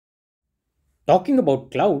Talking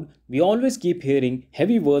about cloud, we always keep hearing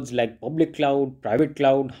heavy words like public cloud, private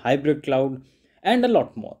cloud, hybrid cloud, and a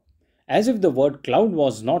lot more. As if the word cloud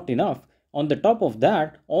was not enough, on the top of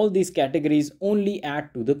that, all these categories only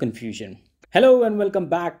add to the confusion. Hello and welcome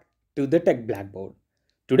back to the Tech Blackboard.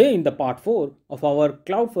 Today, in the part 4 of our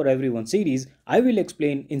Cloud for Everyone series, I will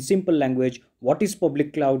explain in simple language what is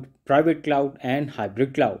public cloud, private cloud, and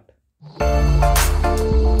hybrid cloud.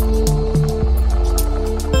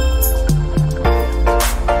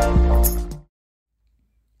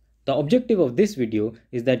 The objective of this video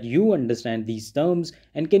is that you understand these terms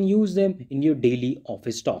and can use them in your daily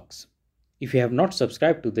office talks. If you have not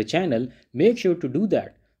subscribed to the channel, make sure to do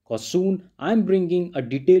that because soon I'm bringing a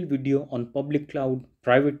detailed video on public cloud,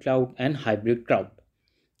 private cloud and hybrid cloud.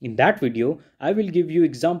 In that video, I will give you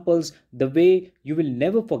examples the way you will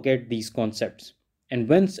never forget these concepts. And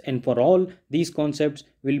once and for all, these concepts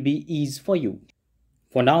will be ease for you.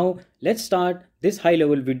 For now, let's start this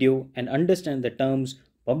high-level video and understand the terms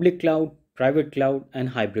public cloud, private cloud, and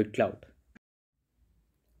hybrid cloud.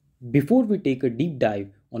 Before we take a deep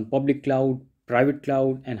dive on public cloud, private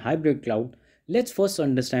cloud, and hybrid cloud, let's first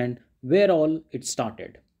understand where all it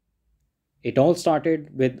started. It all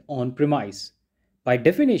started with on-premise. By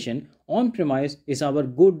definition, on-premise is our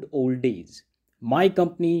good old days. My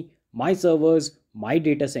company, my servers, my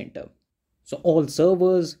data center. So all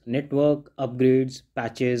servers, network, upgrades,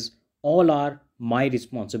 patches, all are my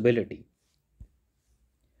responsibility.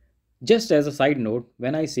 Just as a side note,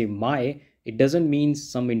 when I say my, it doesn't mean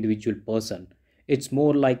some individual person. It's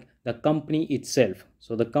more like the company itself.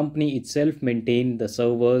 So the company itself maintain the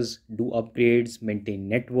servers, do upgrades, maintain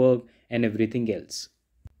network and everything else.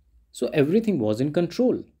 So everything was in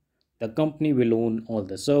control. The company will own all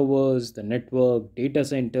the servers, the network, data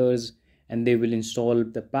centers, and they will install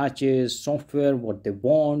the patches, software, what they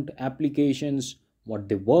want, applications, what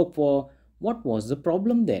they work for. What was the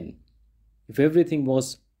problem then? If everything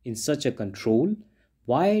was in such a control,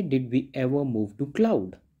 why did we ever move to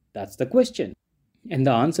cloud? That's the question. And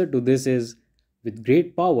the answer to this is with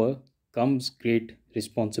great power comes great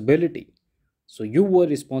responsibility. So you were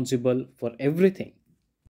responsible for everything.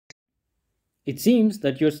 It seems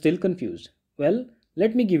that you're still confused. Well,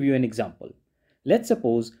 let me give you an example. Let's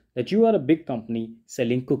suppose that you are a big company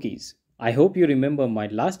selling cookies. I hope you remember my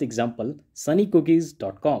last example,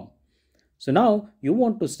 sunnycookies.com. So now you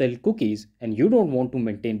want to sell cookies and you don't want to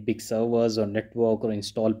maintain big servers or network or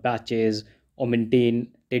install patches or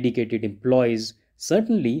maintain dedicated employees.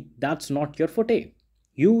 Certainly that's not your forte.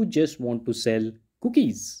 You just want to sell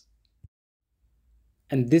cookies.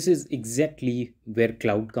 And this is exactly where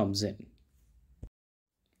cloud comes in.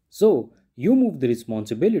 So you move the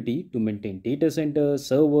responsibility to maintain data centers,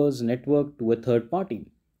 servers, network to a third party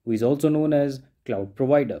who is also known as cloud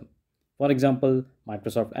provider. For example,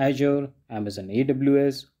 Microsoft Azure, Amazon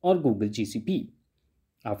AWS, or Google GCP.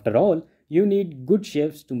 After all, you need good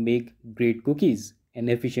chefs to make great cookies and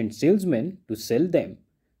efficient salesmen to sell them.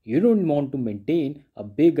 You don't want to maintain a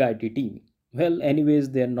big IT team. Well,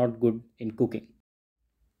 anyways, they are not good in cooking.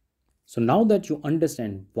 So now that you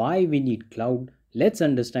understand why we need cloud, let's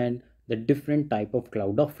understand the different type of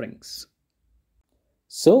cloud offerings.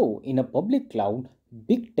 So, in a public cloud,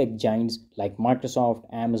 big tech giants like Microsoft,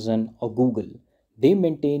 Amazon, or Google, they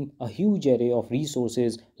maintain a huge array of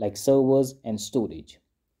resources like servers and storage.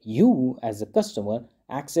 You, as a customer,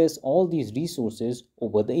 access all these resources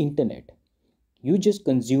over the internet. You just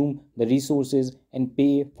consume the resources and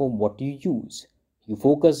pay for what you use. You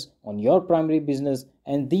focus on your primary business,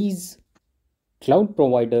 and these cloud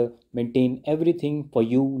provider maintain everything for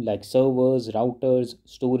you like servers, routers,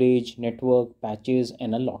 storage, network, patches,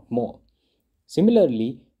 and a lot more.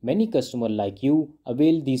 Similarly, many customers like you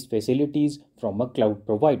avail these facilities from a cloud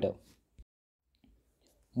provider.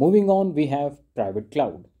 Moving on, we have private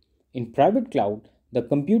cloud. In private cloud, the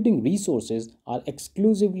computing resources are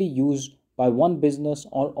exclusively used by one business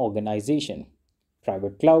or organization.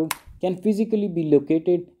 Private cloud can physically be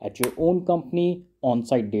located at your own company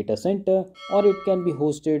on-site data center, or it can be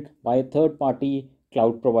hosted by a third-party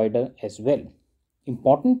cloud provider as well.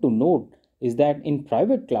 Important to note is that in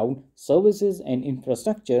private cloud, services and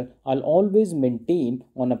infrastructure are always maintained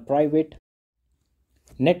on a private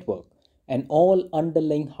network, and all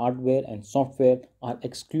underlying hardware and software are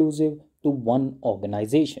exclusive to one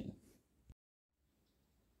organization.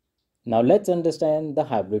 Now let's understand the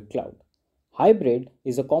hybrid cloud. Hybrid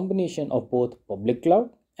is a combination of both public cloud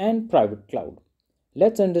and private cloud.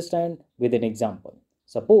 Let's understand with an example.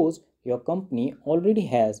 Suppose your company already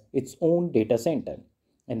has its own data center,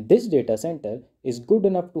 and this data center is good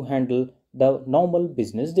enough to handle the normal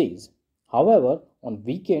business days. However, on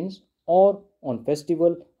weekends or on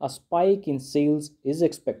festival, a spike in sales is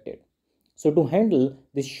expected. So to handle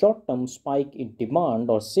this short-term spike in demand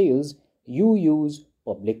or sales, you use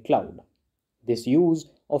public cloud. This use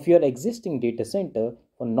of your existing data center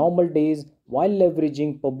for normal days while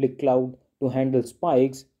leveraging public cloud to handle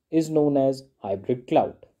spikes is known as hybrid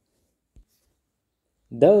cloud.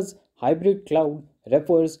 Thus, hybrid cloud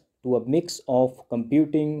refers to a mix of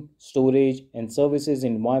computing, storage, and services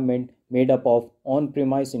environment made up of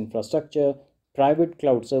on-premise infrastructure, private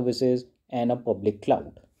cloud services, and a public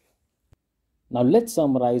cloud. Now let's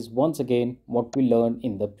summarize once again what we learned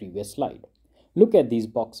in the previous slide. Look at these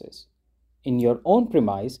boxes. In your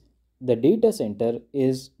on-premise, the data center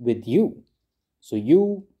is with you. So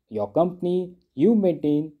you, your company, you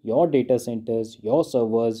maintain your data centers, your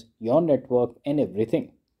servers, your network, and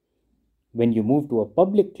everything. When you move to a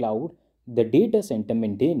public cloud, the data center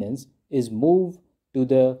maintenance is moved to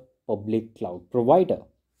the public cloud provider.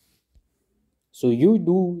 So you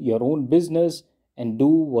do your own business and do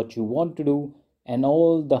what you want to do, and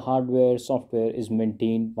all the hardware, software is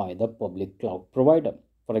maintained by the public cloud provider.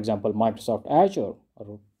 For example, Microsoft Azure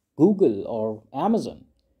or Google or Amazon.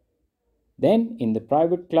 Then in the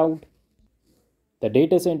private cloud, the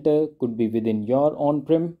data center could be within your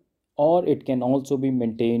on-prem, or it can also be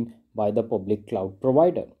maintained by the public cloud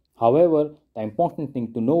provider. However, the important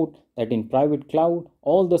thing to note that in private cloud,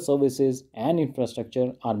 all the services and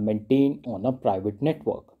infrastructure are maintained on a private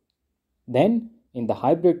network. Then in the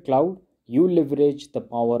hybrid cloud, you leverage the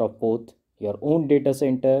power of both your own data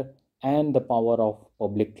center and the power of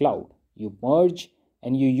public cloud. You merge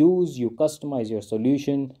and you customize your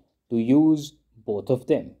solution to use both of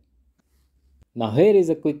them. Now here is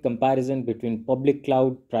a quick comparison between public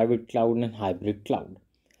cloud, private cloud, and hybrid cloud.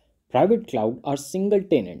 Private cloud are single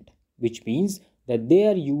tenant, which means that they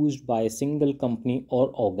are used by a single company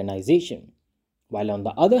or organization. While on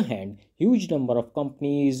the other hand, huge number of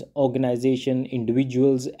companies, organization,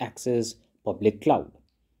 individuals access public cloud.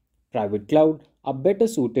 Private cloud are better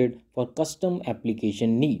suited for custom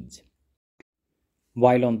application needs.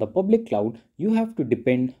 While on the public cloud, you have to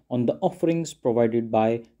depend on the offerings provided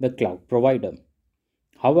by the cloud provider.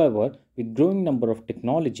 However, with growing number of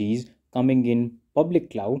technologies coming in public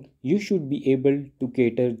cloud, you should be able to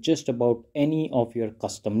cater just about any of your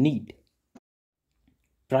custom need.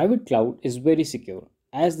 Private cloud is very secure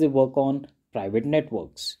as they work on private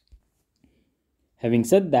networks. Having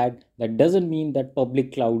said that, that doesn't mean that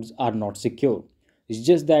public clouds are not secure. It's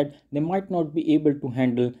just that they might not be able to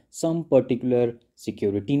handle some particular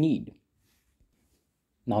security need.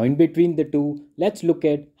 Now in between the two, let's look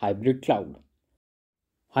at hybrid cloud.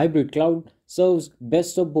 Hybrid cloud serves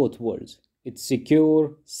best of both worlds. It's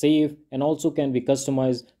secure, safe, and also can be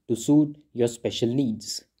customized to suit your special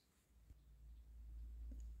needs.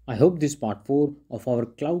 I hope this part 4 of our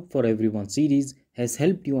Cloud for Everyone series has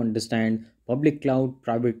helped you understand public cloud,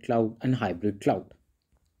 private cloud, and hybrid cloud.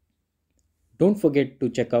 Don't forget to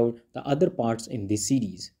check out the other parts in this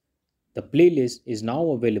series. The playlist is now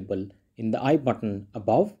available in the I button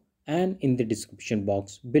above and in the description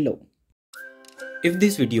box below. If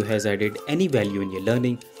this video has added any value in your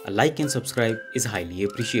learning, a like and subscribe is highly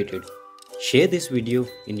appreciated. Share this video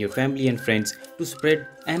in your family and friends to spread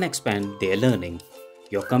and expand their learning.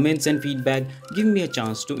 Your comments and feedback give me a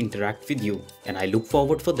chance to interact with you, and I look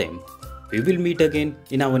forward for them. We will meet again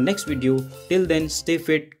in our next video. Till then, stay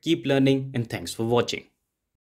fit, keep learning, and thanks for watching.